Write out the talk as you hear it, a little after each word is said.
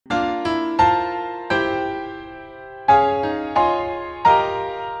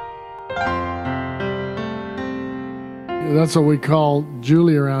That's what we call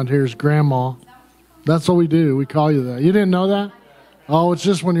Julie around here is Grandma. That's what we do. We call you that. You didn't know that? Oh, it's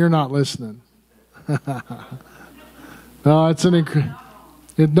just when you're not listening. No, it's an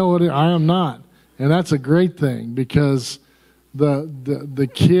I am not, and that's a great thing because the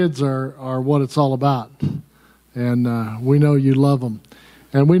kids are what it's all about, and we know you love them,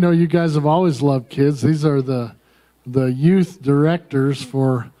 and we know you guys have always loved kids. These are the youth directors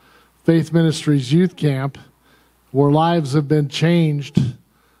for Faith Ministries Youth Camp, where lives have been changed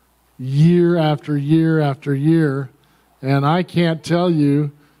year after year after year, and I can't tell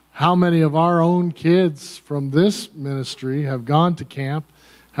you how many of our own kids from this ministry have gone to camp,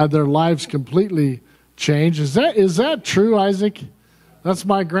 had their lives completely changed. Is that true, Isaac? That's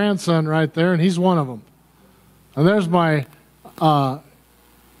my grandson right there, and he's one of them. And there's my,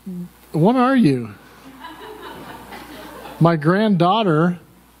 what are you? My granddaughter.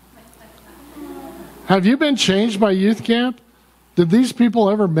 Have you been changed by youth camp? Did these people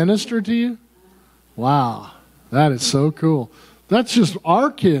ever minister to you? Wow, that is so cool. That's just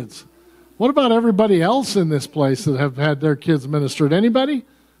our kids. What about everybody else in this place that have had their kids ministered? Anybody?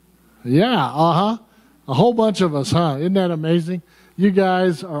 Yeah, a whole bunch of us, huh? Isn't that amazing? You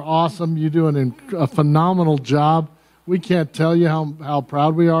guys are awesome. You do a phenomenal job. We can't tell you how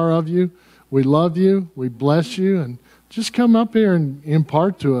proud we are of you. We love you. We bless you. And just come up here and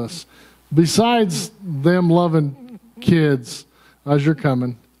impart to us. Besides them loving kids, as you're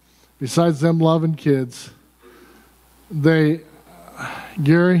coming, besides them loving kids,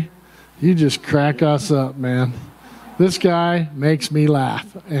 Gary, you just crack us up, man. This guy makes me laugh,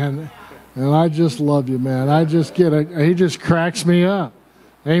 and I just love you, man. I just he just cracks me up.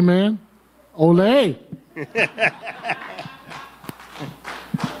 Amen. Ole.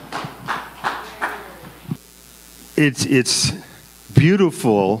 It's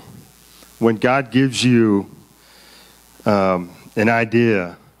beautiful when God gives you an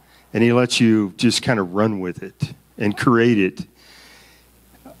idea and he lets you just kind of run with it and create it.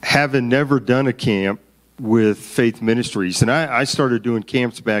 Having never done a camp with Faith Ministries, and I started doing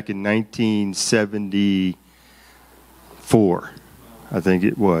camps back in 1974, I think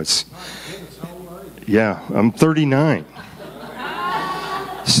it was. Yeah, I'm 39.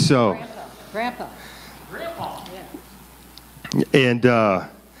 So. Grandpa. And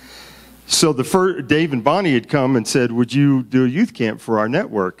so Dave and Bonnie had come and said, "Would you do a youth camp for our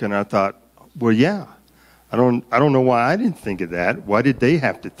network?" And I thought, well, yeah. I don't know why I didn't think of that. Why did they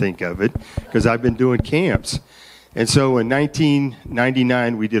have to think of it? Because I've been doing camps. And so in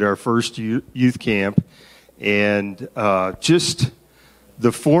 1999, we did our first youth camp. And just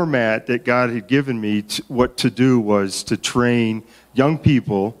the format that God had given me, what to do was to train young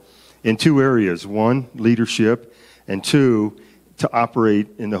people in two areas. One, leadership, and two, to operate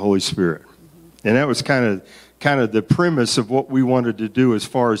in the Holy Spirit. And that was kind of the premise of what we wanted to do as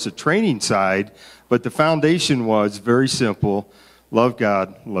far as the training side. But the foundation was very simple: love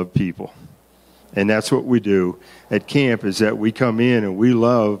God, love people. And that's what we do at camp, is that we come in and we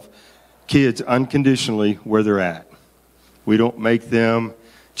love kids unconditionally where they're at. We don't make them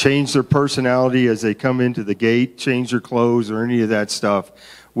change their personality as they come into the gate, change their clothes or any of that stuff.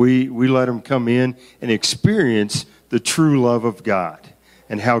 We let them come in and experience the true love of God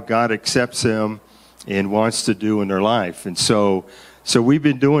and how God accepts them and wants to do in their life. And so we've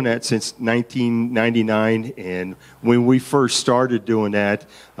been doing that since 1999, and when we first started doing that,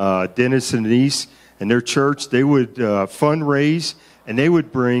 Dennis and Denise and their church, they would fundraise, and they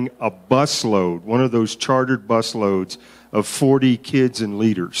would bring a busload, one of those chartered busloads of 40 kids and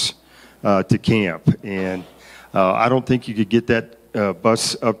leaders to camp. And I don't think you could get that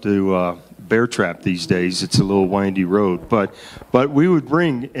bus up to Bear Trap these days. It's a little windy road, but we would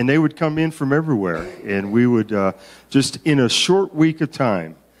bring, and they would come in from everywhere, and we would just in a short week of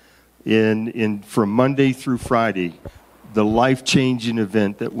time, from Monday through Friday, the life-changing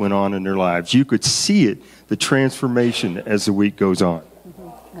event that went on in their lives. You could see it, the transformation as the week goes on.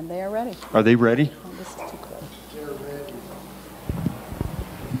 Mm-hmm. And they are ready. Are they ready? Oh, this is too close. They're ready.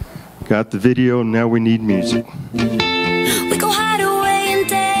 Got the video, and now we need music. We go hide away in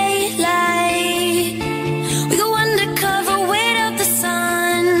daylight. We go undercover, wait out the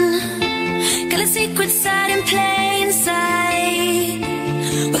sun. Got a secret side in plain sight.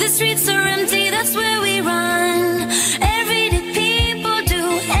 Where the streets are empty, that's where we run. Everyday people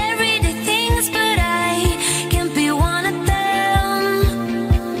do everyday things, but I can't be one of them.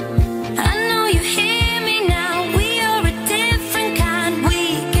 I know you hear me now. We are a different kind.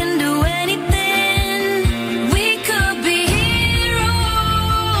 We can do anything. We could be heroes.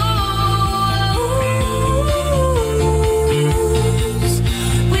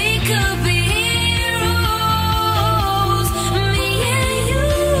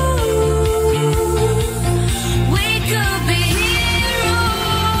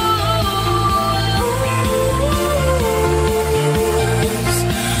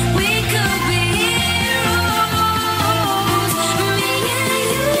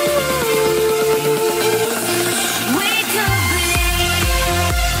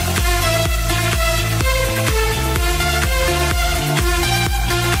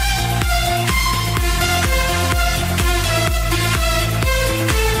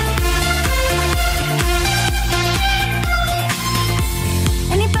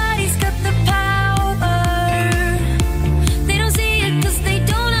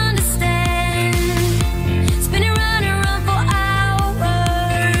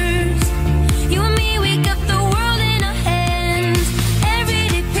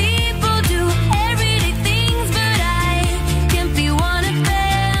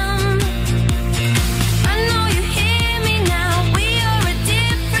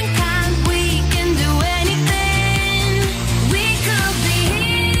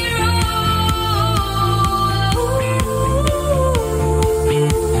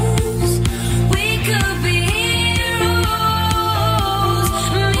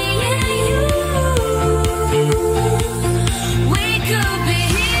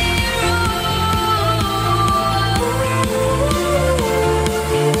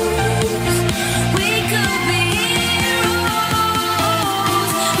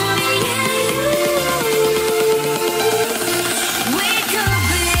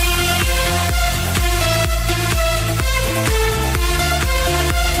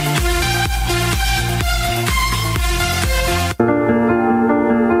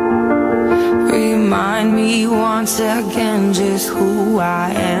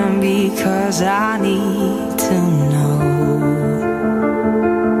 because I need to know.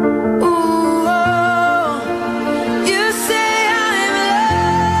 Ooh, oh, you say I'm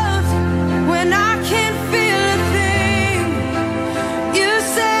loved when I can't feel a thing. You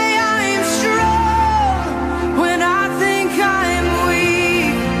say I'm strong when I think I'm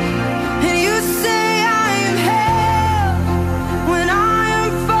weak. And you say I'm held when I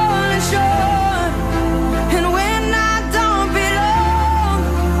am falling short. And when I don't belong,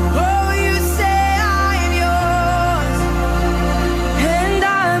 oh, you say I am yours. And I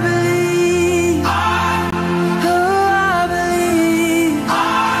believe, oh, I believe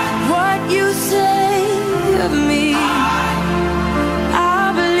what you say of me.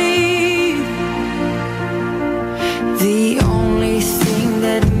 I believe the only thing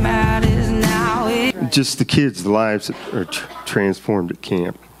that matters now is Just the kids' lives are transformed at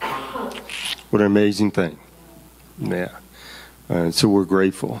camp. What an amazing thing. Yeah. So we're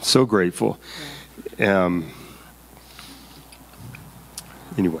grateful. So grateful. Anyway.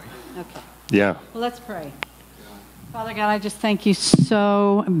 Okay. Yeah. Well, let's pray. Father God, I just thank you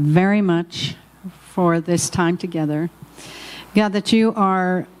so very much for this time together. God, that you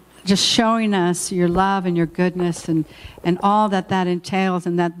are just showing us your love and your goodness and all that entails,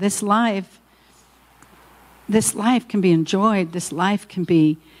 and that this life can be enjoyed. This life can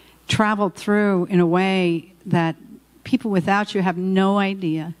be traveled through in a way that people without you have no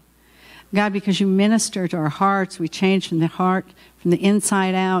idea. God, because you minister to our hearts, we change from the heart, from the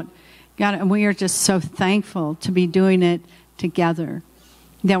inside out. God, and we are just so thankful to be doing it together.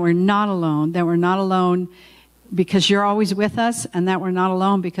 That we're not alone because you're always with us, and that we're not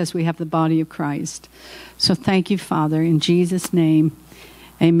alone because we have the body of Christ. So thank you, Father, in Jesus' name.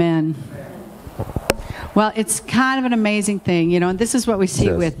 Amen. Well, it's kind of an amazing thing, and this is what we see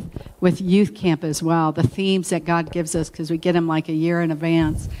Yes. with youth camp as well, the themes that God gives us, because we get them like a year in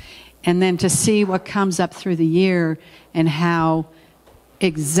advance. And then to see what comes up through the year and how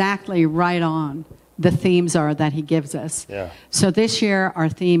exactly right on the themes are that he gives us. Yeah. So this year our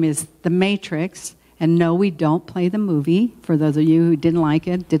theme is The Matrix. And no, we don't play the movie, for those of you who didn't like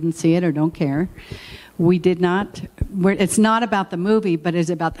it, didn't see it, or don't care. We did not. It's not about the movie, but it's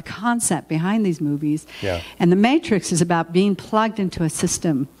about the concept behind these movies. Yeah. And The Matrix is about being plugged into a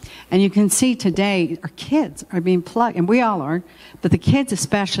system. And you can see today our kids are being plugged, and we all are, but the kids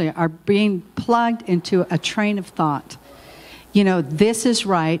especially are being plugged into a train of thought. This is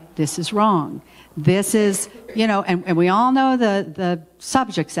right, this is wrong. This is, and we all know the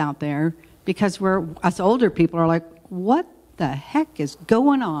subjects out there, because us older people are like, what the heck is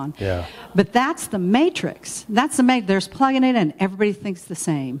going on? Yeah. But that's the matrix. That's the matrix. There's plugging it in. Everybody thinks the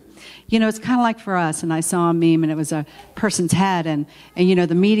same. It's kind of like for us, and I saw a meme, and it was a person's head, and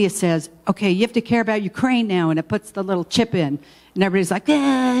the media says, okay, you have to care about Ukraine now, and it puts the little chip in, and everybody's like,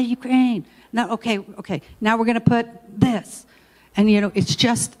 Ukraine. No, okay, now we're going to put this. And, it's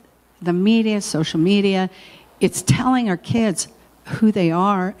just the media, social media, it's telling our kids who they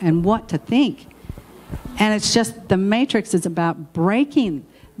are and what to think. And it's just, the matrix is about breaking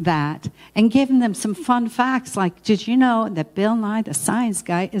that and giving them some fun facts, like, did you know that Bill Nye, the science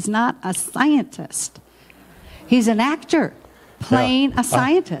guy, is not a scientist? He's an actor playing a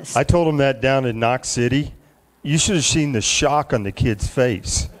scientist. I told him that down in Knox City. You should have seen the shock on the kid's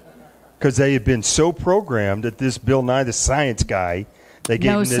face, because they had been so programmed that this Bill Nye, the science guy, they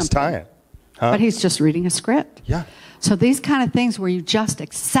gave him this time. Huh? But he's just reading a script. Yeah. So these kind of things where you just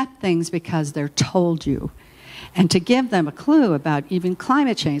accept things because they're told you, and to give them a clue about even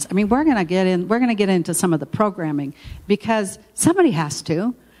climate change. I mean, we're going to get into some of the programming, because somebody has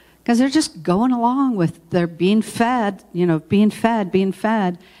to, because they're just going along with, they're being fed, being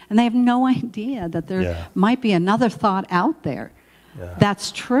fed, and they have no idea that there might be another thought out there. Yeah.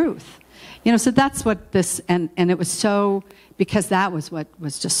 That's truth. So that's what this, and it was so, because that was what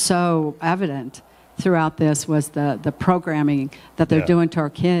was just so evident throughout this, was the programming that they're doing to our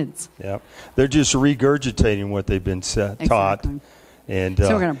kids. Yeah, they're just regurgitating what they've been taught. And so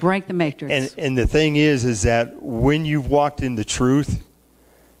we're going to break the matrix. And the thing is that when you've walked in the truth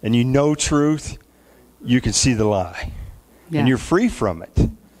and you know truth, you can see the lie. Yeah. And you're free from it.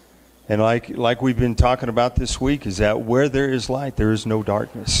 And like we've been talking about this week, is that where there is light, there is no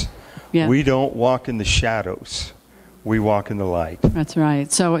darkness. Yeah. We don't walk in the shadows. We walk in the light. That's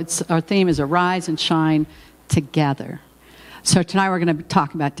right. So our theme is Arise and Shine Together. So tonight we're going to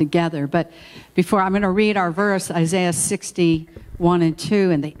talk about together. But before, I'm going to read our verse, Isaiah 60:1 and 2,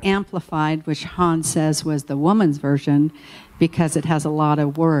 in the Amplified, which Hans says was the woman's version, because it has a lot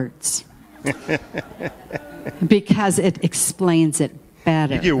of words. Because it explains it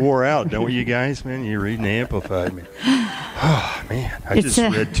better. You get wore out, don't you guys, man? You're reading the Amplified, man. Oh, man. I just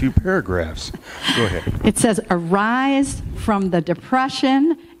read 2 paragraphs. Go ahead. It says, arise from the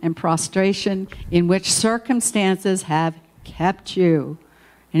depression and prostration in which circumstances have kept you.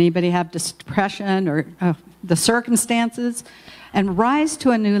 Anybody have depression or the circumstances? And rise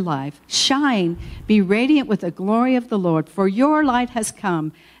to a new life. Shine, be radiant with the glory of the Lord, for your light has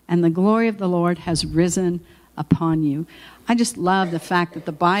come, and the glory of the Lord has risen upon you. I just love the fact that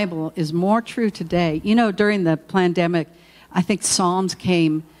the Bible is more true today. You know, during the pandemic, I think Psalms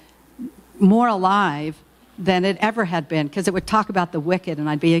came more alive than it ever had been, because it would talk about the wicked, and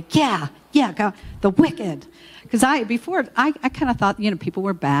I'd be like, yeah, God, the wicked. Because I kind of thought, people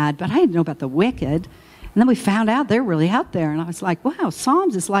were bad, but I didn't know about the wicked. And then we found out they're really out there, and I was like, wow,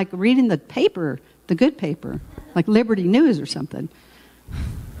 Psalms is like reading the paper, the good paper, like Liberty News or something.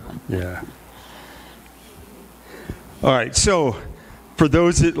 Yeah. All right, so for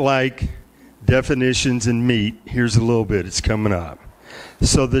those that like definitions and meat, here's a little bit. It's coming up.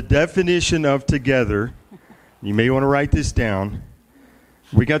 So the definition of together, you may want to write this down.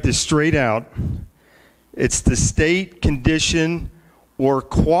 We got this straight out. It's the state, condition, or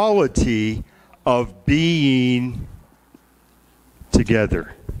quality of being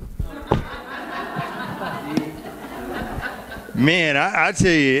together. Man, I tell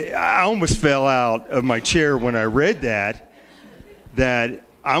you, I almost fell out of my chair when I read that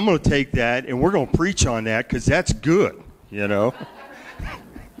I'm going to take that and we're going to preach on that, because that's good,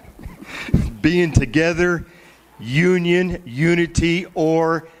 Being together, union, unity,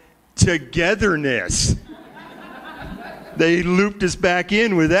 or togetherness. They looped us back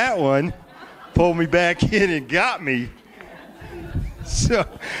in with that one, pulled me back in and got me. So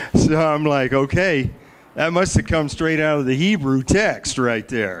I'm like, okay. That must have come straight out of the Hebrew text right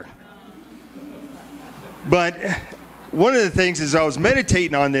there. But one of the things as I was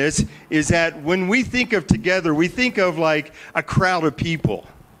meditating on this is that when we think of together, we think of like a crowd of people.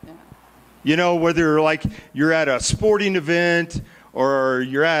 Whether like you're at a sporting event, or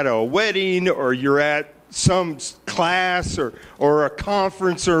you're at a wedding, or you're at some class or a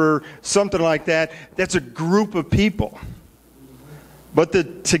conference or something like that. That's a group of people. But the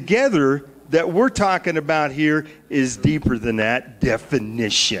together that we're talking about here is deeper than that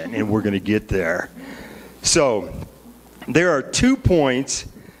definition, and we're going to get there. So there are 2 points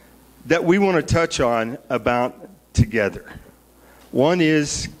that we want to touch on about together. One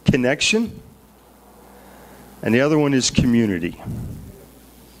is connection, and the other one is community.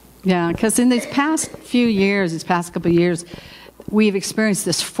 Yeah, because in these past couple of years, we've experienced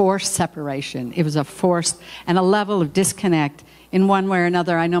this forced separation. It was a forced and a level of disconnect in one way or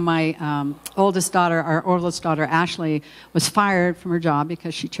another. I know my our oldest daughter, Ashley, was fired from her job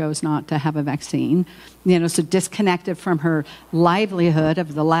because she chose not to have a vaccine. So disconnected from her livelihood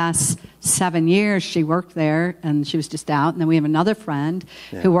of the last 7 years she worked there, and she was just out. And then we have another friend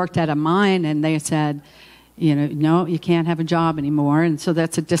who worked at a mine, and they said, no, you can't have a job anymore. And so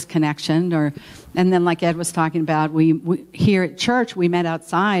that's a disconnection. And then like Ed was talking about, we here at church, we met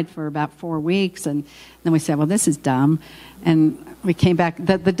outside for about 4 weeks, and then we said, well, this is dumb. And we came back.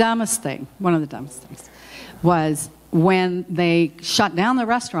 The dumbest thing, one of the dumbest things, was when they shut down the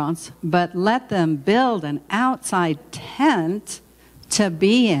restaurants, but let them build an outside tent to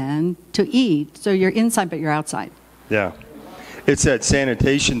be in, to eat. So you're inside, but you're outside. Yeah. It's that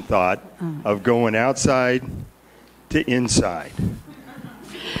sanitation thought of going outside to inside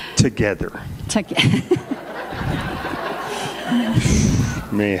together.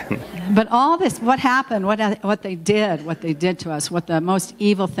 Man. But all this, what happened, what they did to us, what the most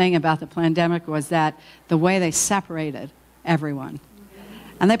evil thing about the pandemic was that the way they separated everyone.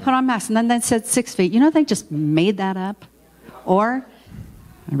 And they put on masks, and then they said 6 feet. They just made that up. Or,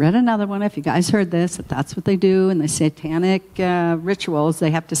 I read another one, if you guys heard this, that's what they do in the satanic rituals.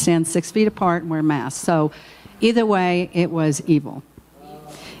 They have to stand 6 feet apart and wear masks. So either way, it was evil.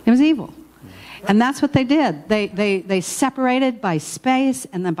 It was evil. And that's what they did. They separated by space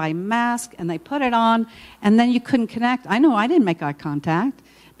and then by mask, and they put it on, and then you couldn't connect. I know I didn't make eye contact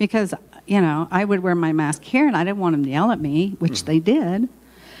because, I would wear my mask here, and I didn't want them to yell at me, which they did.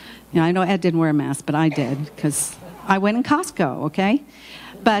 I know Ed didn't wear a mask, but I did because I went in Costco, okay?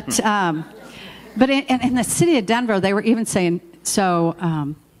 But in the city of Denver, they were even saying,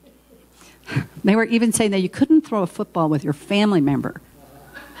 they were even saying that you couldn't throw a football with your family member.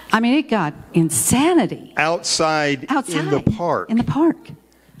 I mean, it got insanity. Outside in the park. In the park.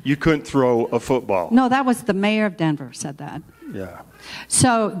 You couldn't throw a football. No, that was the mayor of Denver said that. Yeah.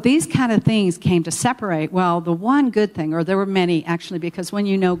 So these kind of things came to separate. Well, the one good thing, or there were many actually, because when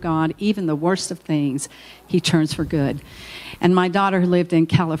you know God, even the worst of things, he turns for good. And my daughter, who lived in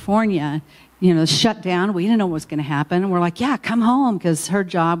California, shut down. We didn't know what was going to happen. And we're like, yeah, come home, because her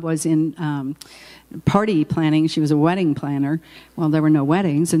job was in party planning. She was a wedding planner. Well, there were no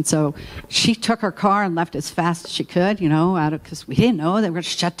weddings. And so she took her car and left as fast as she could, because we didn't know they were going to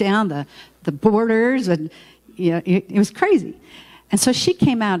shut down the borders. And it was crazy. And so she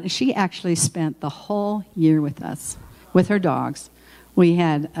came out, and she actually spent the whole year with us, with her dogs. We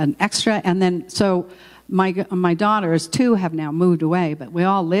had an extra, and then so my daughters, 2 have now moved away, but we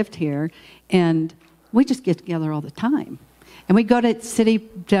all lived here, and we just get together all the time. And we go to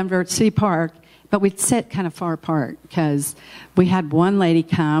Denver City Park, but we'd sit kind of far apart because we had one lady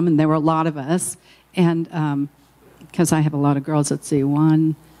come, and there were a lot of us, and because I have a lot of girls. Let's see,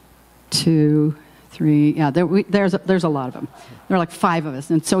 1, 2, 3. Yeah, there's a lot of them. There were like 5 of us,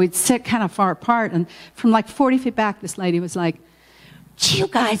 and so we'd sit kind of far apart. And from like 40 feet back, this lady was like, "Do you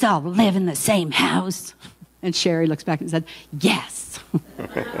guys all live in the same house?" And Sherry looks back and said, "Yes."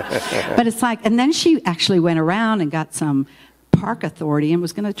 But it's like, and then she actually went around and got some park authority and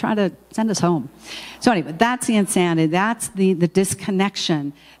was going to try to send us home. So anyway, that's the insanity. That's the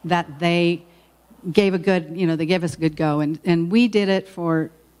disconnection that they gave they gave us a good go. And we did it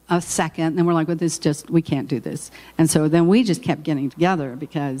for a second, and we're like, well, we can't do this. And so then we just kept getting together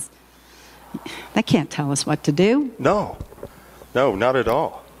because they can't tell us what to do. No, not at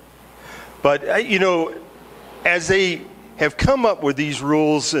all. But, as they have come up with these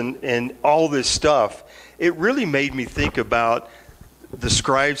rules and all this stuff, it really made me think about the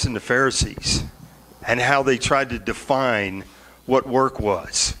scribes and the Pharisees and how they tried to define what work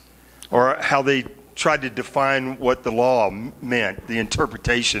was, or how they tried to define what the law meant, the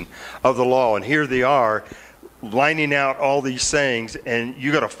interpretation of the law. And here they are lining out all these things, and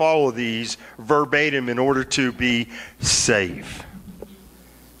you got to follow these verbatim in order to be safe.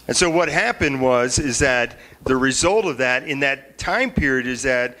 And so what happened is that the result of that in that time period is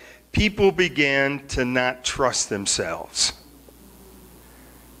that people began to not trust themselves.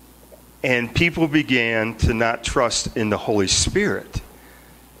 And people began to not trust in the Holy Spirit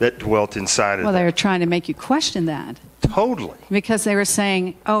that dwelt inside of them. Well, they were trying to make you question that. Totally. Because they were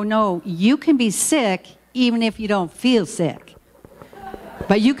saying, oh, no, you can be sick even if you don't feel sick.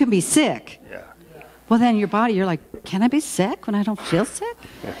 But you can be sick. Yeah. Well, then your body, you're like, can I be sick when I don't feel sick?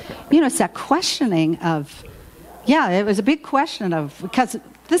 It's that questioning of, it was a big question of, because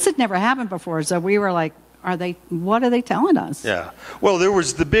this had never happened before, so we were like, what are they telling us? Yeah. Well, there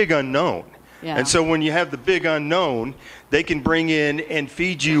was the big unknown. Yeah. And so when you have the big unknown, they can bring in and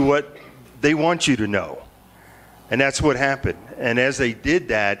feed you what they want you to know. And that's what happened. And as they did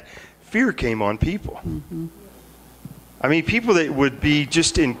that, fear came on people. Mm-hmm. I mean, people that would be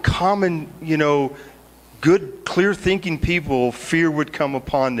just in common, good, clear-thinking people, fear would come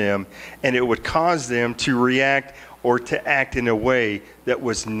upon them, and it would cause them to react or to act in a way that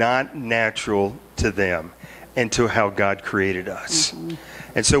was not natural to them and to how God created us. Mm-hmm.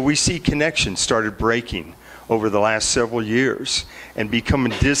 And so we see connections started breaking over the last several years and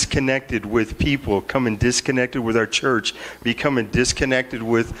becoming disconnected with people, becoming disconnected with our church, becoming disconnected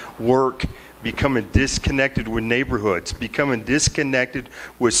with work, becoming disconnected with neighborhoods, becoming disconnected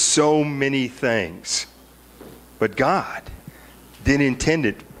with so many things. But God didn't intend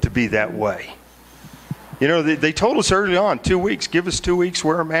it to be that way. They told us early on, 2 weeks, give us 2 weeks,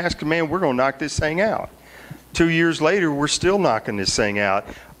 wear a mask, and man, we're going to knock this thing out. 2 years later, we're still knocking this thing out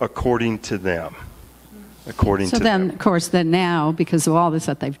according to them. So then, of course, now, because of all this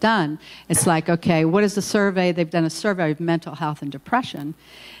that they've done, it's like, okay, what is the survey? They've done a survey of mental health and depression.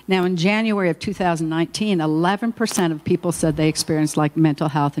 Now, in January of 2019, 11% of people said they experienced like mental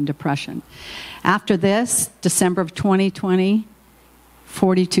health and depression. After this, December of 2020,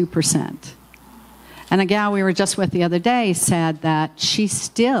 42%. And a gal we were just with the other day said that she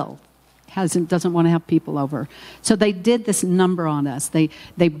still doesn't want to have people over. So they did this number on us. They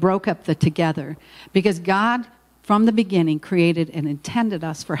broke up the together. Because God, from the beginning, created and intended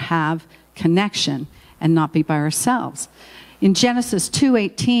us for have connection and not be by ourselves. In Genesis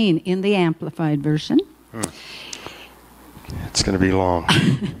 2:18, in the Amplified Version. It's going to be long.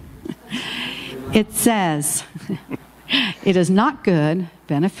 It says, it is not good,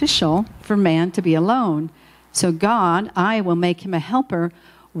 beneficial for man to be alone. So God, I will make him a helper,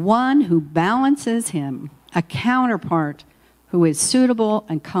 one who balances him, a counterpart who is suitable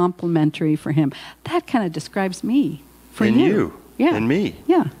and complementary for him. That kind of describes me for and you. Yeah. And me.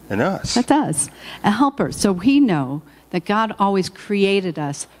 Yeah. And us. That does. A helper. So we know that God always created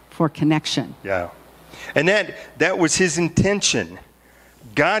us for connection. Yeah. And that was his intention.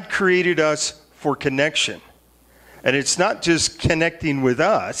 God created us for connection. And it's not just connecting with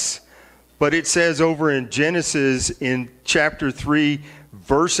us, But it says over in Genesis in chapter 3,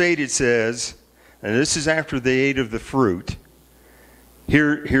 verse 8, it says, and this is after they ate of the fruit.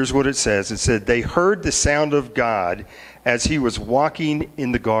 Here's what it says. It said, they heard the sound of God as he was walking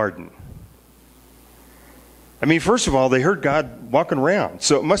in the garden. I mean, first of all, they heard God walking around.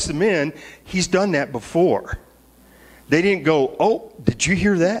 So it must have been he's done that before. They didn't go, oh, did you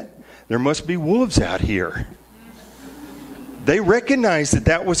hear that? There must be wolves out here. They recognized that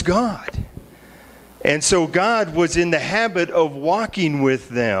that was God. And so God was in the habit of walking with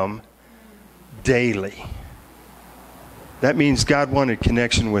them daily. That means God wanted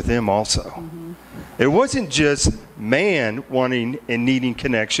connection with them also. Mm-hmm. It wasn't just man wanting and needing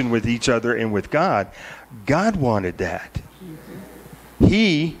connection with each other and with God. God wanted that. Mm-hmm.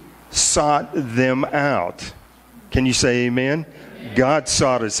 He sought them out. Can you say amen? Amen? God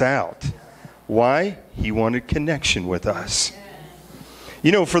sought us out. Why? He wanted connection with us.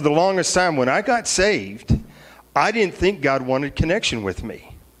 You know, for the longest time when I got saved, I didn't think God wanted connection with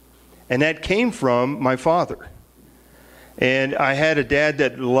me. And that came from my father. And I had a dad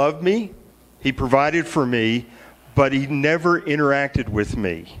that loved me. He provided for me, but he never interacted with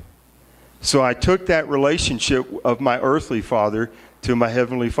me. So I took that relationship of my earthly father to my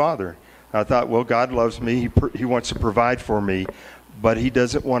heavenly father. I thought, well, God loves me. He wants to provide for me, but he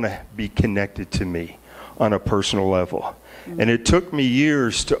doesn't want to be connected to me on a personal level. And it took me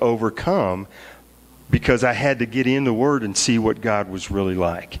years to overcome because I had to get in the Word and see what God was really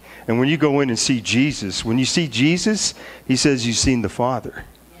like. And when you go in and see Jesus, when you see Jesus, he says you've seen the Father.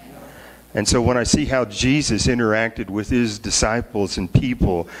 And so when I see how Jesus interacted with his disciples and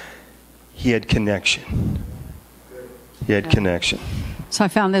people, he had connection. He had connection. So I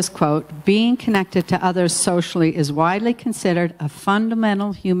found this quote, being connected to others socially is widely considered a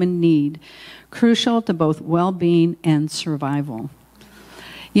fundamental human need, crucial to both well-being and survival.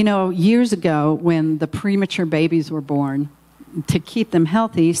 You know, years ago when the premature babies were born, to keep them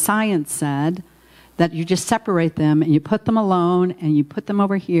healthy, science said that you just separate them and you put them alone and you put them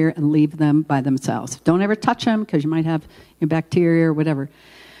over here and leave them by themselves. Don't ever touch them because you might have bacteria or whatever.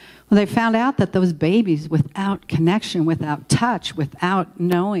 Well, they found out that those babies, without connection, without touch, without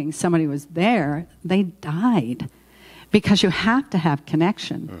knowing somebody was there, they died because you have to have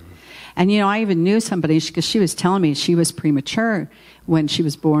connection. Mm-hmm. And, you know, I even knew somebody because she was telling me she was premature when she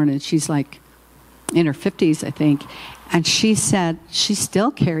was born, and she's like in her 50s, I think. And she said she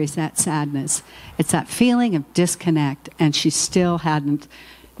still carries that sadness. It's that feeling of disconnect, and she still hadn't,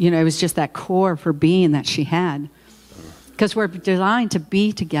 you know, it was just that core for being that she had. Because we're designed to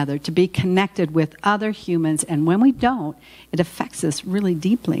be together, to be connected with other humans, and when we don't, it affects us really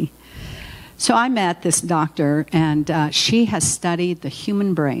deeply. So I met this doctor, and she has studied the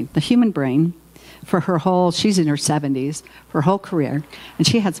human brain for her whole, she's in her 70s, for her whole career, and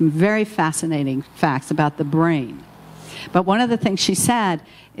she had some very fascinating facts about the brain. But one of the things she said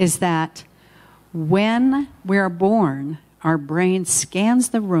is that when we're born, our brain scans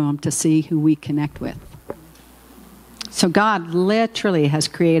the room to see who we connect with. So God literally has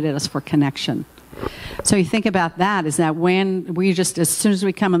created us for connection. So you think about that, is that when we just, as soon as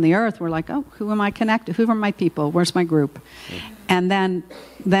we come on the earth, we're like, oh, who am I connected? Who are my people? Where's my group? Mm-hmm. And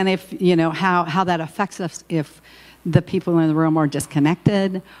then if, you know, how that affects us if the people in the room are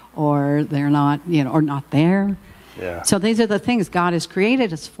disconnected or they're not, you know, or not there. Yeah. So these are the things God has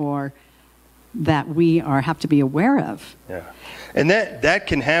created us for that we have to be aware of. Yeah. And that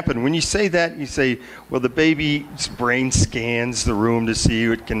can happen. When you say that, you say, well, the baby's brain scans the room to see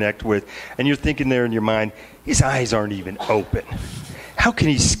who it connect with. And you're thinking there in your mind, his eyes aren't even open. How can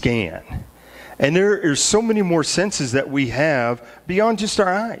he scan? And there are so many more senses that we have beyond just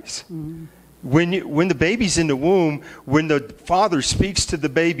our eyes. Mm-hmm. When the baby's in the womb, when the father speaks to the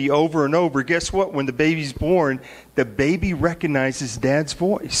baby over and over, guess what? When the baby's born, the baby recognizes dad's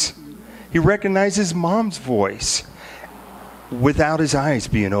voice. He recognizes mom's voice without his eyes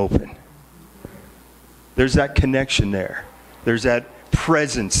being open. There's that connection there. There's that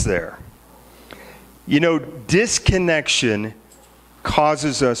presence there. You know, disconnection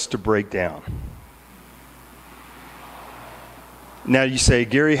causes us to break down. Now you say,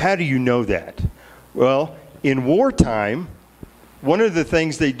 Gary, how do you know that? Well, in wartime, one of the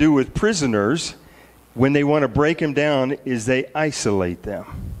things they do with prisoners when they want to break them down is they isolate them.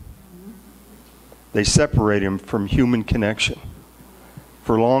 They separate them from human connection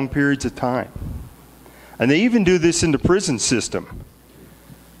for long periods of time. And they even do this in the prison system.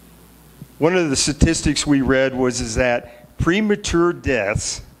 One of the statistics we read is that premature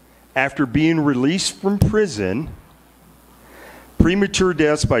deaths after being released from prison, premature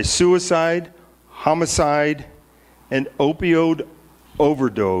deaths by suicide, homicide, and opioid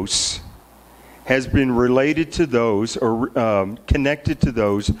overdose has been related to those or connected to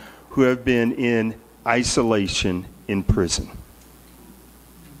those who have been in isolation in prison.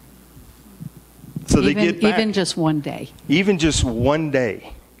 So they get back. Even just one day. Even just one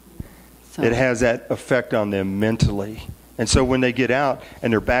day. So. It has that effect on them mentally. And so when they get out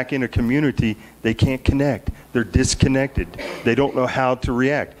and they're back in a community, they can't connect. They're disconnected. They don't know how to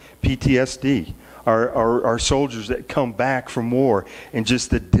react. PTSD. Our soldiers that come back from war and just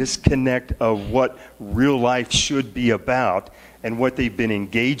the disconnect of what real life should be about and what they've been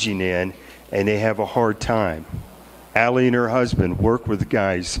engaging in, and they have a hard time. Allie and her husband work with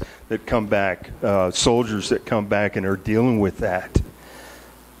guys that come back, soldiers that come back and are dealing with that.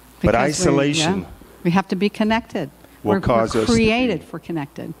 But isolation... We have to be connected. We're created for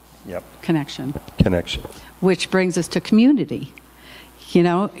connected. Yep. Connection. Which brings us to community. You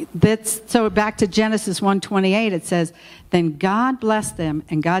know, so back to Genesis 1:28, it says, "Then God blessed them,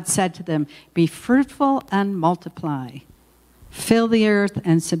 and God said to them, 'Be fruitful and multiply. Fill the earth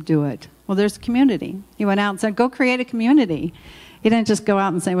and subdue it.'" Well, there's community. He went out and said, "Go create a community." He didn't just go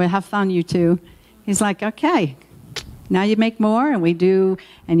out and say, "Well, have fun, you two." He's like, "Okay, now you make more, and we do,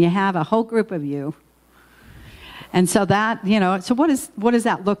 and you have a whole group of you." And so that, you know, so what does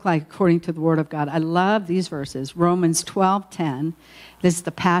that look like according to the Word of God? I love these verses. Romans 12:10. This is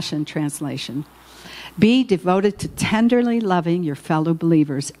the Passion Translation. "Be devoted to tenderly loving your fellow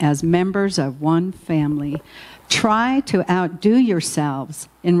believers as members of one family. Try to outdo yourselves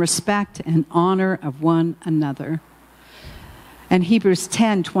in respect and honor of one another." And Hebrews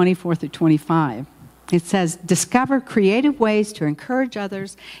 10:24-25. It says, "Discover creative ways to encourage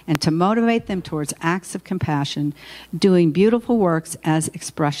others and to motivate them towards acts of compassion, doing beautiful works as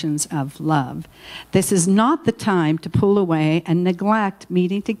expressions of love. This is not the time to pull away and neglect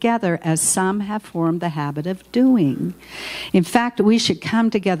meeting together as some have formed the habit of doing. In fact, we should come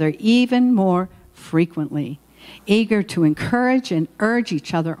together even more frequently, eager to encourage and urge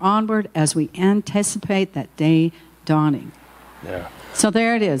each other onward as we anticipate that day dawning." Yeah. So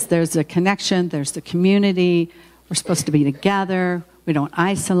there it is. There's the connection. There's the community. We're supposed to be together. We don't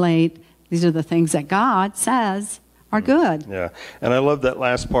isolate. These are the things that God says are good. Yeah. And I love that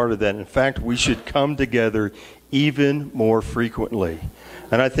last part of that. In fact, we should come together even more frequently.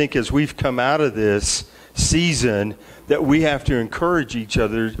 And I think as we've come out of this season, that we have to encourage each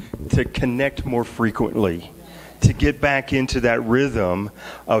other to connect more frequently, to get back into that rhythm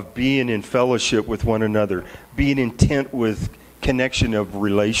of being in fellowship with one another, being intent with connection of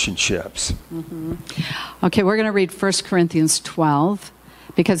relationships. Mm-hmm. Okay, we're going to read 1 Corinthians 12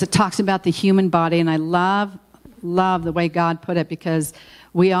 because it talks about the human body, and I love the way God put it, because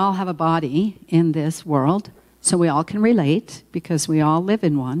we all have a body in this world, so we all can relate because we all live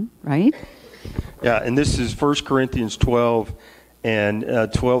in one, right? Yeah, and this is 1 Corinthians 12 and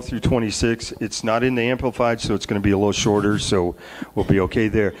 12 through 26. It's not in the Amplified, so it's going to be a little shorter, so we'll be okay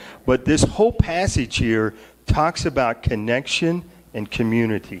there. But this whole passage here talks about connection and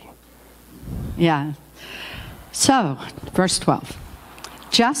community. Yeah. So, verse 12.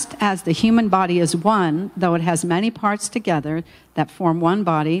 "Just as the human body is one, though it has many parts together that form one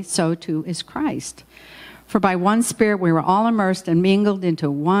body, so too is Christ. For by one Spirit we were all immersed and mingled into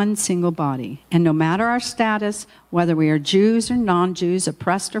one single body. And no matter our status, whether we are Jews or non-Jews,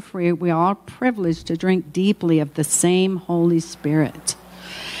 oppressed or free, we are all privileged to drink deeply of the same Holy Spirit.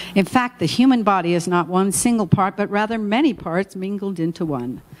 In fact, the human body is not one single part, but rather many parts mingled into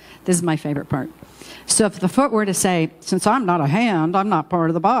one." This is my favorite part. "So if the foot were to say, 'Since I'm not a hand, I'm not part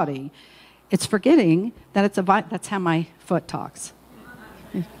of the body,' it's forgetting that it's that's how my foot talks.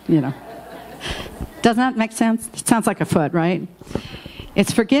 You know. Doesn't that make sense? It sounds like a foot, right?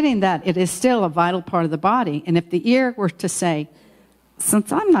 It's forgetting that it is still a vital part of the body. And if the ear were to say,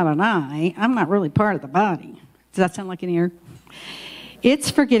 'Since I'm not an eye, I'm not really part of the body.'" Does that sound like an ear?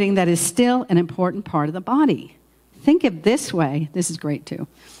 It's forgetting that it's still an important part of the body. Think of this way. This is great too.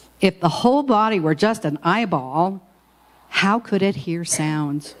 If the whole body were just an eyeball, how could it hear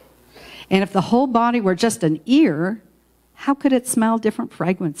sounds? And if the whole body were just an ear, how could it smell different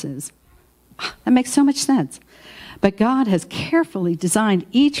fragrances? That makes so much sense. But God has carefully designed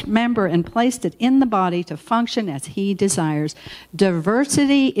each member and placed it in the body to function as He desires.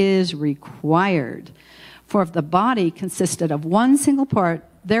 Diversity is required. For if the body consisted of one single part,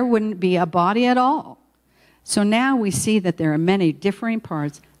 there wouldn't be a body at all. So now we see that there are many differing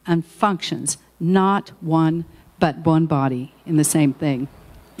parts and functions, not one, but one body in the same thing.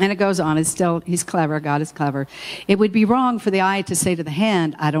 And it goes on. He's clever. God is clever. "It would be wrong for the eye to say to the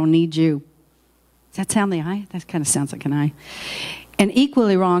hand, 'I don't need you.'" Does that sound the eye? That kind of sounds like an eye. "And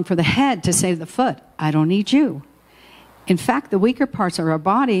equally wrong for the head to say to the foot, 'I don't need you.' In fact, the weaker parts of our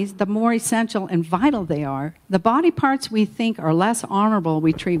bodies, the more essential and vital they are. The body parts we think are less honorable,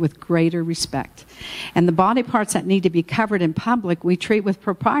 we treat with greater respect. And the body parts that need to be covered in public, we treat with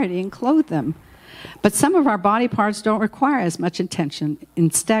propriety and clothe them. But some of our body parts don't require as much attention.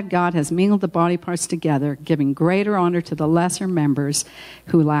 Instead, God has mingled the body parts together, giving greater honor to the lesser members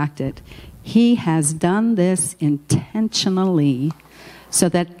who lacked it. He has done this intentionally so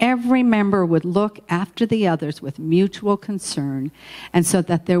that every member would look after the others with mutual concern, and so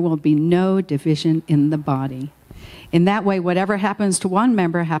that there will be no division in the body. In that way, whatever happens to one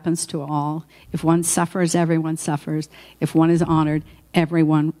member happens to all. If one suffers, everyone suffers. If one is honored,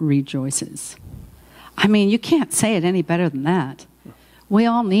 everyone rejoices. I mean, you can't say it any better than that. We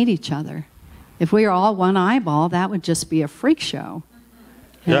all need each other. If we are all one eyeball, that would just be a freak show.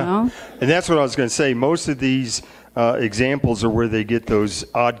 You know? And that's what I was going to say. Most of these examples are where they get those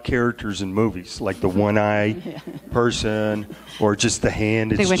odd characters in movies, like the one-eye person or just the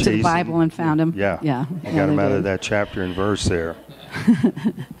hand. They went to the Bible and found him. Yeah. They got him out of that chapter and verse there.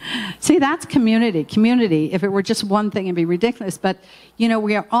 See, that's community. Community, if it were just one thing, it'd be ridiculous. But, you know,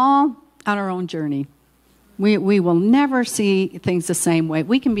 we are all on our own journey. We will never see things the same way.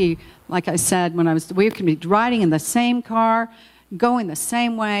 We can be, like I said, we can be riding in the same car, going the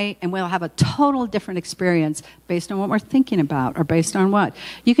same way, and we'll have a total different experience based on what we're thinking about, or based on what.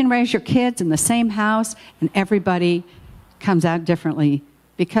 You can raise your kids in the same house, and everybody comes out differently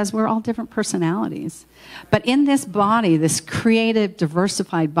because we're all different personalities. But in this body, this creative,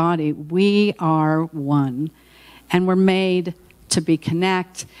 diversified body, we are one. And we're made to be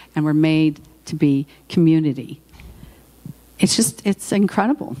connect, and we're made to be community. It's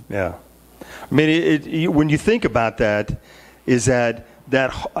incredible. Yeah. I mean, when you think about that, is that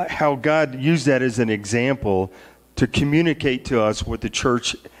how God used that as an example to communicate to us what the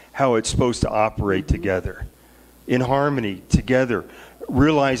church, how it's supposed to operate together, in harmony, together,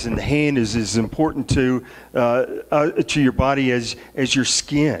 realizing the hand is as important to your body as your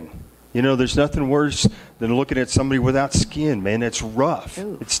skin. You know, there's nothing worse than looking at somebody without skin, man. It's rough.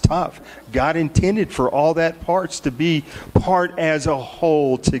 Ooh. It's tough. God intended for all that parts to be part as a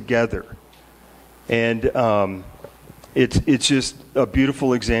whole together. And it's just a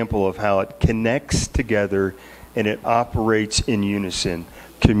beautiful example of how it connects together and it operates in unison.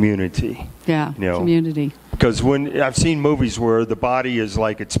 Community. Yeah, you know, community. Because when I've seen movies where the body is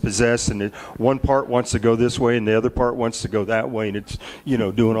like it's possessed, and one part wants to go this way and the other part wants to go that way, and it's, you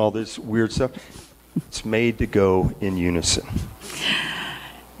know, doing all this weird stuff. It's made to go in unison.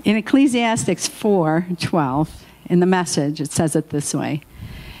 In Ecclesiastes 4:12, in the Message, it says it this way: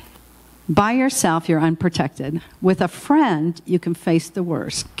 by yourself, you're unprotected. With a friend, you can face the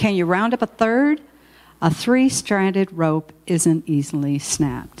worst. Can you round up a third? A 3-stranded rope isn't easily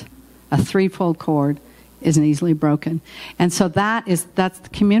snapped. A 3-fold cord isn't easily broken. And so that's the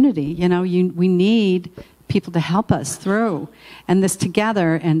community. You know, we need people to help us through. And this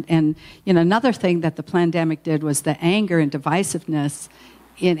together, and you know, another thing that the pandemic did was the anger and divisiveness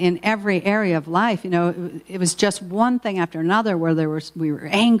in every area of life. You know, it was just one thing after another where we were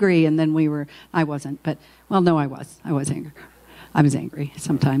angry, and then I wasn't, but, well, no, I was angry. I was angry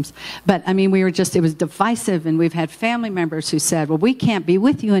sometimes. But, I mean, it was divisive, and we've had family members who said, well, we can't be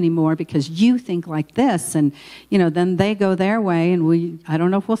with you anymore because you think like this. And, you know, then they go their way, and I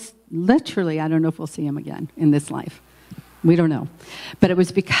don't know if we'll see them again in this life. We don't know. But it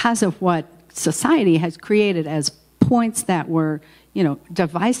was because of what society has created as points that were, you know,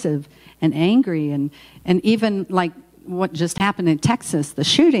 divisive and angry, and even like what just happened in Texas, the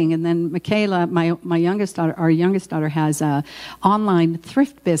shooting. And then Michaela, our youngest daughter has a online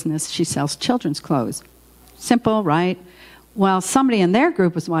thrift business. She sells children's clothes. Simple, right? Well, somebody in their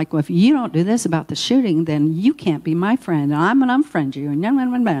group was like, well, if you don't do this about the shooting, then you can't be my friend, and I'm going to unfriend you.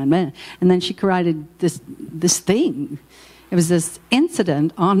 And then she created this thing. It was this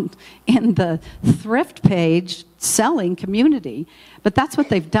incident in the thrift page selling community. But that's what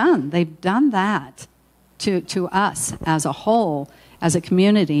they've done. They've done that to us as a whole, as a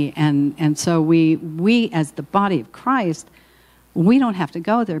community. And so we as the body of Christ, we don't have to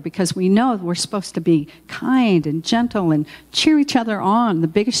go there because we know we're supposed to be kind and gentle and cheer each other on, the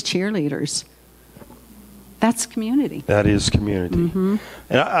biggest cheerleaders. That's community. That is community. Mm-hmm.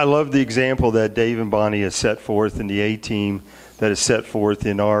 And I love the example that Dave and Bonnie has set forth in the A-Team, that is set forth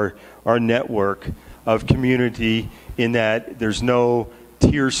in our network of community, in that there's no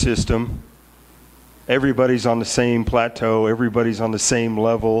tier system. Everybody's on the same plateau. Everybody's on the same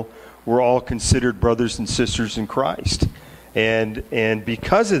level. We're all considered brothers and sisters in Christ. And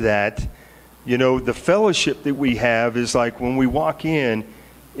because of that, you know, the fellowship that we have is like when we walk in,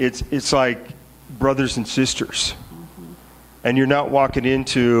 it's like brothers and sisters. And you're not walking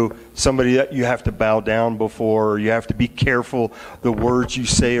into somebody that you have to bow down before, or you have to be careful the words you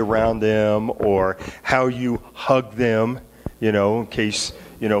say around them or how you hug them, in case,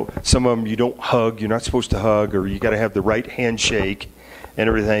 some of them you don't hug, you're not supposed to hug, or you got to have the right handshake and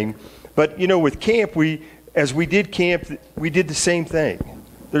everything. But, with camp, as we did camp, we did the same thing.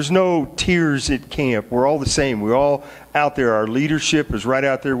 There's no tears at camp. We're all the same. We're all out there. Our leadership is right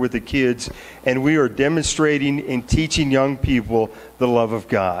out there with the kids, and we are demonstrating and teaching young people the love of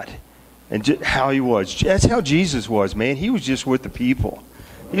God and how he was. That's how Jesus was, man. He was just with the people.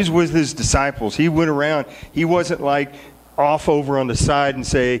 He was with his disciples. He went around. He wasn't like off over on the side and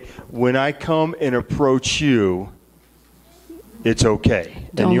say, when I come and approach you, it's okay.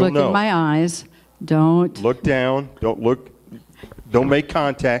 Don't look in my eyes. Don't. Look down. Don't make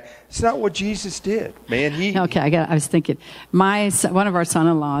contact. It's not what Jesus did, man. Okay, I was thinking. One of our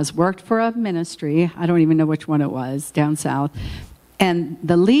son-in-laws worked for a ministry. I don't even know which one it was, down south. And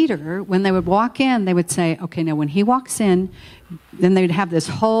the leader, when they would walk in, they would say, okay, now when he walks in, then they would have this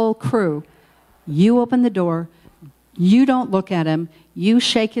whole crew. You open the door. You don't look at him. You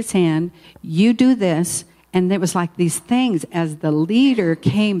shake his hand. You do this. And it was like these things as the leader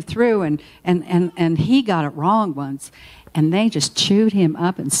came through, and he got it wrong once. And they just chewed him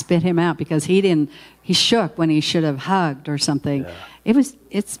up and spit him out because he shook when he should have hugged or something. Yeah.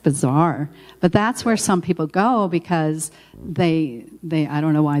 It's bizarre. But that's where some people go because they I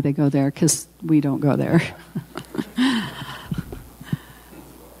don't know why they go there, because we don't go there.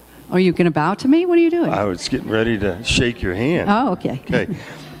 Are you going to bow to me? What are you doing? I was getting ready to shake your hand. Oh, okay. Okay.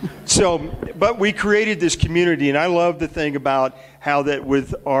 So, but we created this community, and I love the thing about how that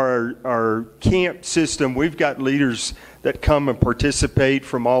with our camp system, we've got leaders that come and participate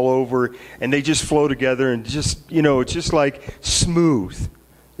from all over, and they just flow together, and just, it's just like smooth.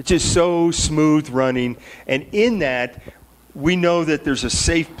 It's just so smooth running, and in that, we know that there's a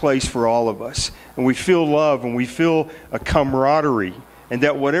safe place for all of us, and we feel love, and we feel a camaraderie. And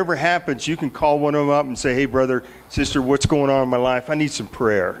that whatever happens, you can call one of them up and say, hey, brother, sister, what's going on in my life? I need some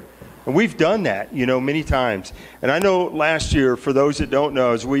prayer. And we've done that, many times. And I know last year, for those that don't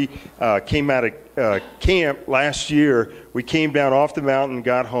know, as we came out of camp last year, we came down off the mountain and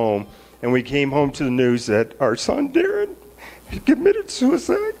got home. And we came home to the news that our son, Darren, had committed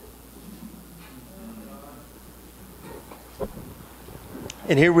suicide.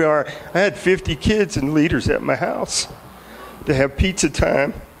 And here we are. I had 50 kids and leaders at my house to have pizza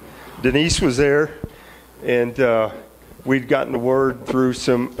time. Denise was there, and we'd gotten the word through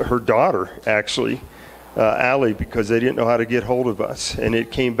her daughter, actually, Allie, because they didn't know how to get hold of us, and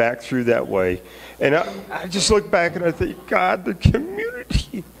it came back through that way. And I just look back and I think, God, the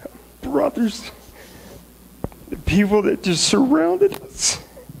community, brothers, the people that just surrounded us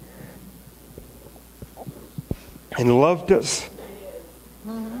and loved us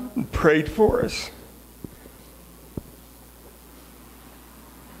and prayed for us.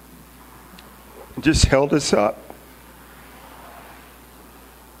 Just held us up.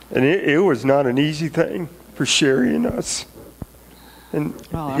 And it was not an easy thing for Sherry and us. And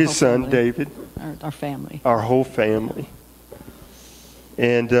his son, family. David. Our family. Our whole family.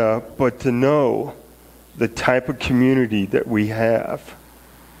 And but to know the type of community that we have,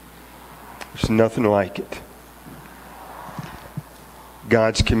 there's nothing like it.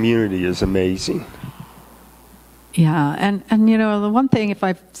 God's community is amazing. Yeah, and the one thing, if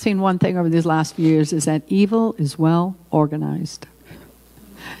I've seen one thing over these last few years, is that evil is well organized.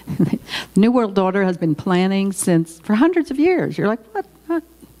 The New World Order has been planning for hundreds of years. You're like, what?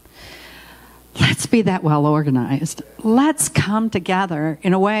 Let's be that well organized. Let's come together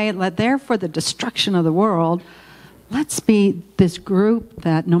in a way that they're for the destruction of the world. Let's be this group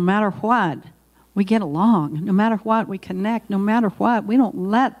that no matter what, we get along. No matter what, we connect. No matter what, we don't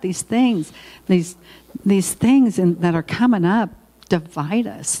let these things that are coming up divide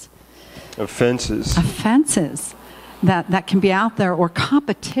us. Offenses that can be out there, or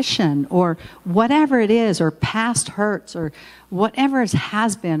competition, or whatever it is, or past hurts, or whatever it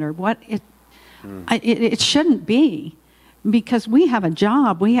has been, or what it shouldn't be, because we have a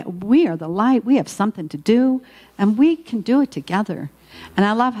job. We are the light. We have something to do, and we can do it together. And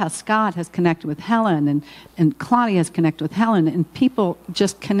I love how Scott has connected with Helen, and Claudia has connected with Helen, and people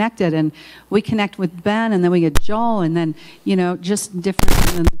just connected, and we connect with Ben, and then we get Joel, and then, just different.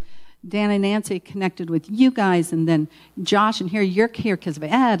 And then Dan and Nancy connected with you guys, and then Josh, and you're here because of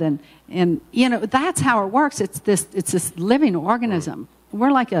Ed, and that's how it works. It's this living organism.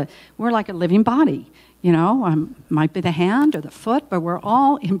 We're like a living body. Might be the hand or the foot, but we're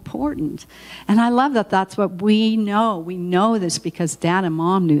all important. And I love that that's what we know. We know this because Dad and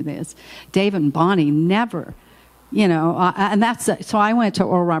Mom knew this. Dave and Bonnie never And so I went to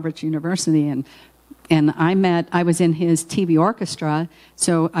Oral Roberts University, and I was in his TV orchestra,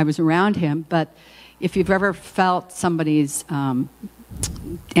 so I was around him. But if you've ever felt somebody's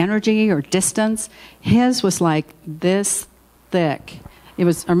energy or distance, his was like this thick. It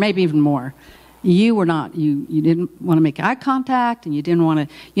was, or maybe even more. You were not, you didn't want to make eye contact, and you didn't want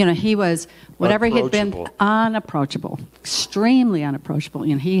to, he was, whatever he had been, unapproachable, extremely unapproachable.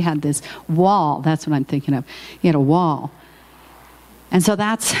 He had this wall, that's what I'm thinking of. He had a wall. And so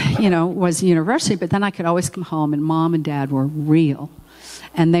that's, was university, but then I could always come home, and Mom and Dad were real.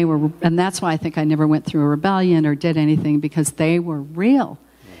 And that's why I think I never went through a rebellion or did anything, because they were real.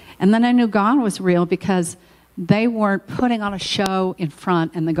 And then I knew God was real because they weren't putting on a show in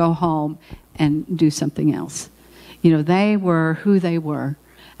front and then go home and do something else. They were who they were.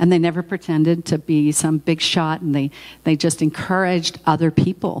 And they never pretended to be some big shot, and they just encouraged other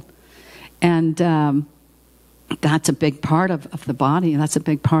people. And that's a big part of the body. That's a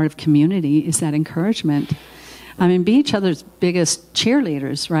big part of community, is that encouragement. Be each other's biggest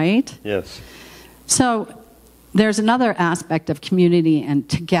cheerleaders, right? Yes. So there's another aspect of community and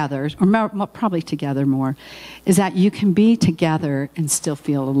together, or more, probably together more, is that you can be together and still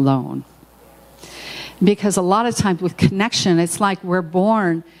feel alone. Because a lot of times with connection, it's like we're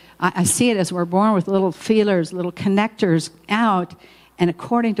born, I see it as we're born with little feelers, little connectors out, and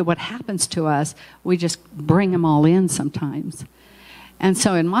according to what happens to us, we just bring them all in sometimes. And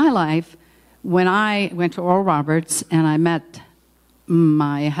so in my life, when I went to Oral Roberts and I met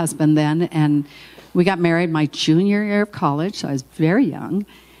my husband then, and we got married my junior year of college, so I was very young.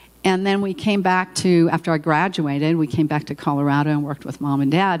 And then we came back after I graduated, we came back to Colorado and worked with Mom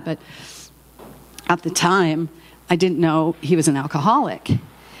and Dad. But at the time, I didn't know he was an alcoholic.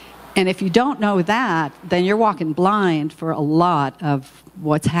 And if you don't know that, then you're walking blind for a lot of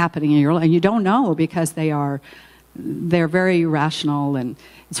what's happening in your life. And you don't know, because they're very irrational, and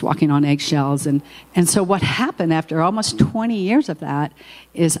it's walking on eggshells. And so what happened after almost 20 years of that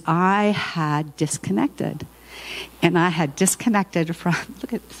is I had disconnected. And I had disconnected from,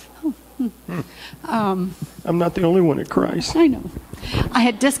 look at, I'm not the only one that cries. I know. I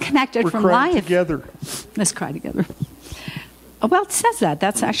had disconnected from life. We're crying together. Let's cry together. Oh, well, it says that.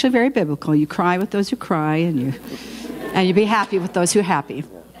 That's actually very biblical. You cry with those who cry, and you be happy with those who are happy.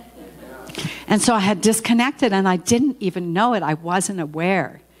 And so I had disconnected, and I didn't even know it. I wasn't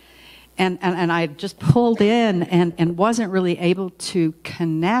aware. And I just pulled in and wasn't really able to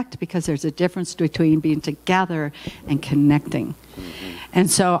connect, because there's a difference between being together and connecting. And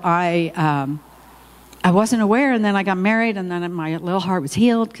so I wasn't aware, and then I got married, and then my little heart was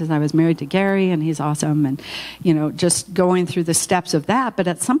healed because I was married to Gary, and he's awesome, and just going through the steps of that. But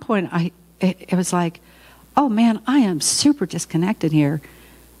at some point, it was like, oh man, I am super disconnected here.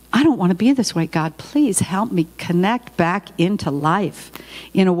 I don't want to be this way. God, please help me connect back into life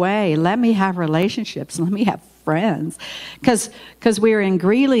in a way. Let me have relationships. Let me have friends. Because we were in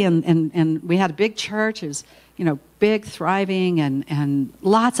Greeley, and we had a big church. It was, big, thriving, and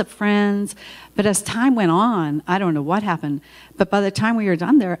lots of friends. But as time went on, I don't know what happened, but by the time we were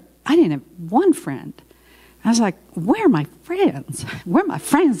done there, I didn't have one friend. I was like, where are my friends? Where are my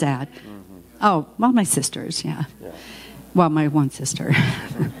friends at? Mm-hmm. Oh, well, my sisters, yeah. Well, my one sister.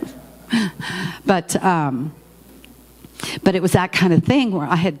 But it was that kind of thing where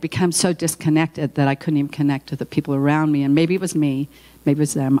I had become so disconnected that I couldn't even connect to the people around me. And maybe it was me, maybe it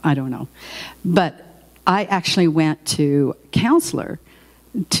was them, I don't know. But I actually went to a counselor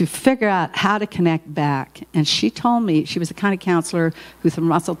to figure out how to connect back. And she told me, she was the kind of counselor who through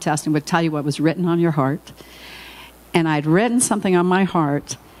muscle testing would tell you what was written on your heart. And I'd written something on my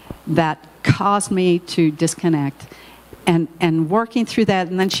heart that caused me to disconnect. And working through that,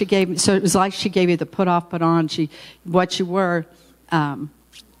 and then she gave me, so it was like she gave you the put off, put on, what you were. I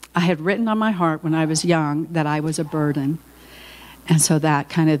had written on my heart when I was young that I was a burden. And so that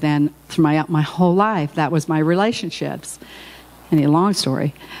kind of then, through my whole life, that was my relationships. Any long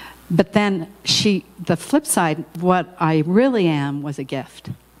story. But then the flip side, what I really am was a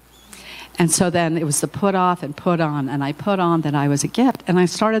gift. And so then it was the put off and put on, and I put on that I was a gift. And I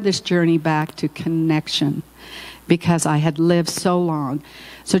started this journey back to connection, because I had lived so long.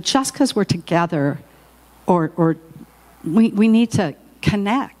 So just because we're together, or we need to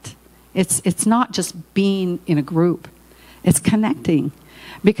connect. It's not just being in a group. It's connecting.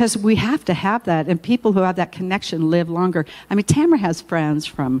 Because we have to have that, and people who have that connection live longer. I mean, Tamara has friends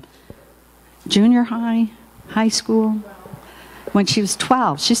from junior high, high school, when she was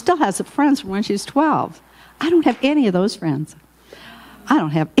 12. She still has friends from when she was 12. I don't have any of those friends. I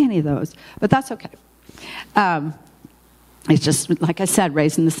don't have any of those, but that's okay. It's just, like I said,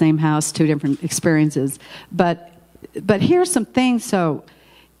 raised in the same house, two different experiences. But But here's some things. So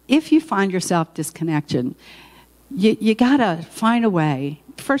if you find yourself disconnected, you got to find a way.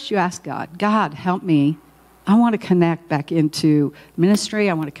 First, you ask God, God, help me. I want to connect back into ministry.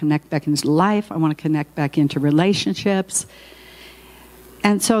 I want to connect back into life. I want to connect back into relationships.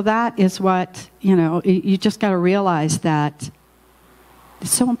 And so that is what, you just got to realize that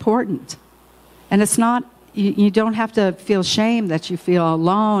it's so important. And it's not, you don't have to feel shame that you feel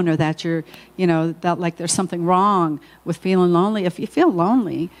alone or that you're, that like there's something wrong with feeling lonely. If you feel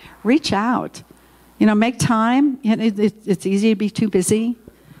lonely, reach out. Make time. It's easy to be too busy.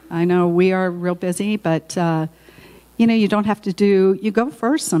 I know we are real busy, but, you don't have to you go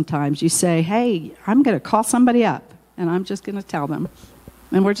first sometimes. You say, hey, I'm going to call somebody up, and I'm just going to tell them,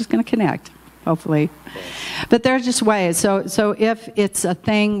 and we're just going to connect, hopefully. But there are just ways. So if it's a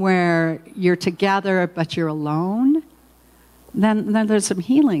thing where you're together but you're alone, then there's some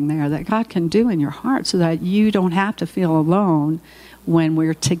healing there that God can do in your heart so that you don't have to feel alone when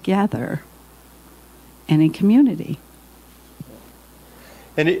we're together and in community.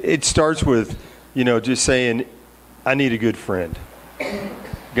 And it starts with, just saying, I need a good friend.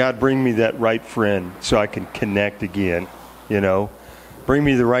 God, bring me that right friend so I can connect again, Bring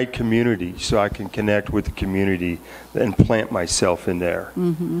me the right community so I can connect with the community and plant myself in there.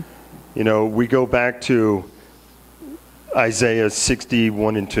 Mm-hmm. We go back to Isaiah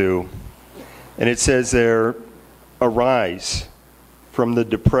 61:2, and it says there, arise from the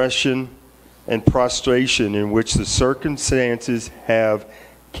depression and prostration in which the circumstances have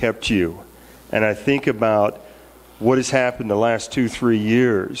kept you. And I think about what has happened the last 2-3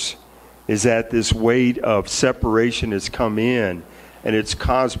 years is that this weight of separation has come in, and it's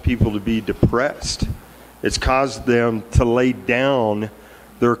caused people to be depressed. It's caused them to lay down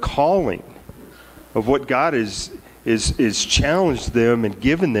their calling of what God is challenged them and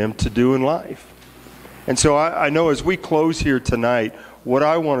given them to do in life. And so I know as we close here tonight, what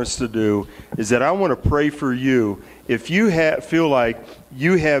I want us to do is that I want to pray for you. If you feel like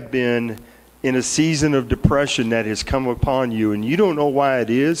you have been in a season of depression that has come upon you and you don't know why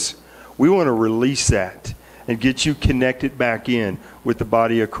it is, we want to release that and get you connected back in with the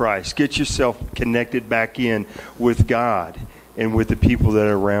body of Christ. Get yourself connected back in with God and with the people that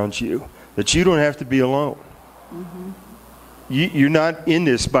are around you. That you don't have to be alone. Mm-hmm. You're not in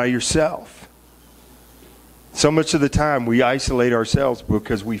this by yourself. So much of the time we isolate ourselves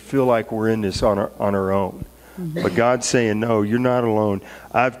because we feel like we're in this on our own. Mm-hmm. But God's saying, no, you're not alone.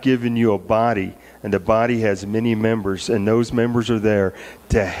 I've given you a body, and the body has many members, and those members are there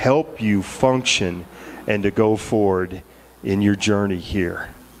to help you function and to go forward in your journey here.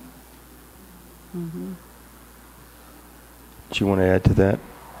 Mm-hmm. Do you want to add to that?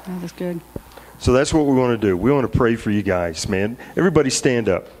 That was good. So that's what we want to do. We want to pray for you guys, man. Everybody stand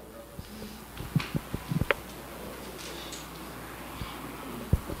up.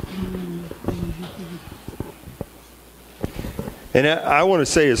 And I want to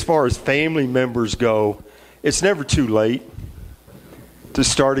say, as far as family members go, it's never too late to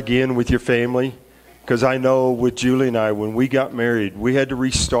start again with your family. Because I know with Julie and I, when we got married, we had to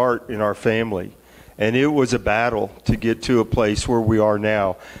restart in our family. And it was a battle to get to a place where we are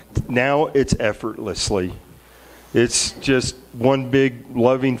now. Now it's effortlessly. It's just one big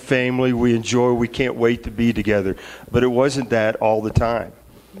loving family we enjoy. We can't wait to be together. But it wasn't that all the time.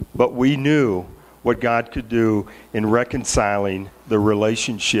 But we knew what God could do in reconciling the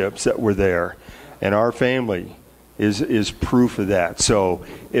relationships that were there. And our family is proof of that. So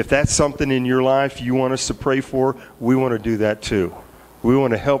if that's something in your life you want us to pray for, we want to do that too. We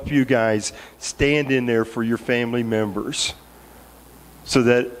want to help you guys stand in there for your family members so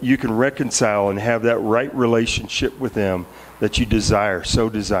that you can reconcile and have that right relationship with them that you so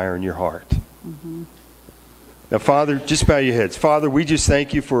desire in your heart. Mm-hmm. Now, Father, just bow your heads. Father, we just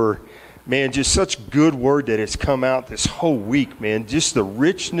thank you for, man, just such good word that has come out this whole week, man. Just the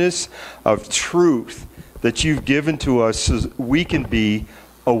richness of truth that you've given to us so we can be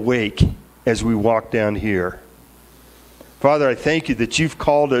awake as we walk down here. Father, I thank you that you've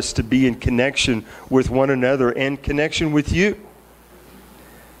called us to be in connection with one another and connection with you.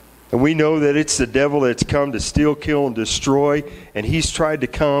 And we know that it's the devil that's come to steal, kill, and destroy. And he's tried to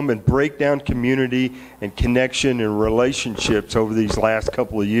come and break down community and connection and relationships over these last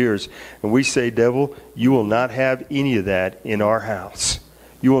couple of years. And we say, devil, you will not have any of that in our house.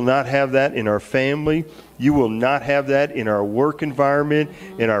 You will not have that in our family. You will not have that in our work environment,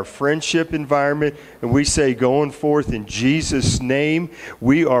 in our friendship environment. And we say, going forth in Jesus' name,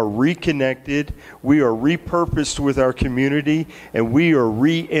 we are reconnected, we are repurposed with our community, and we are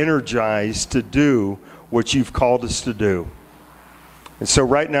re-energized to do what you've called us to do. And so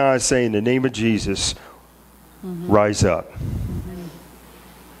right now I say, in the name of Jesus, rise up.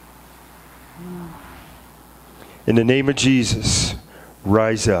 In the name of Jesus,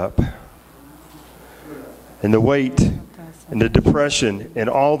 rise up. And the weight and the depression and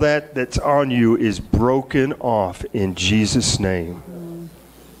all that's on you is broken off in Jesus' name.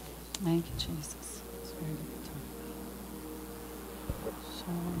 Thank you, Jesus.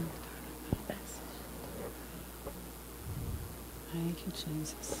 Thank you,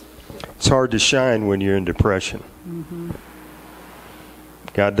 Jesus. It's hard to shine when you're in depression.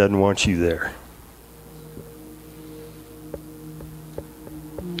 God doesn't want you there.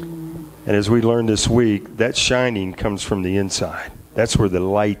 And as we learned this week, that shining comes from the inside. That's where the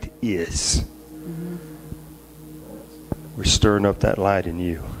light is. We're stirring up that light in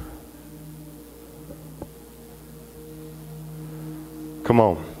you. Come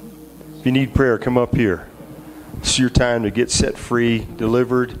on. If you need prayer, come up here. It's your time to get set free,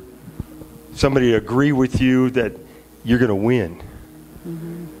 delivered. Somebody agree with you that you're going to win.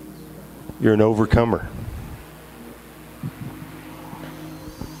 You're an overcomer.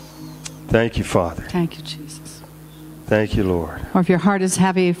 Thank you, Father. Thank you, Jesus. Thank you, Lord. Or if your heart is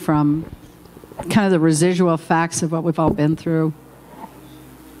heavy from kind of the residual facts of what we've all been through,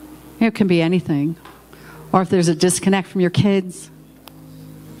 it can be anything. Or if there's a disconnect from your kids,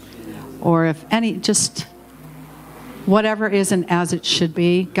 or if just whatever isn't as it should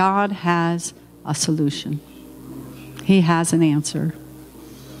be, God has a solution. He has an answer.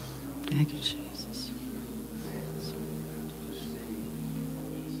 Thank you, Jesus.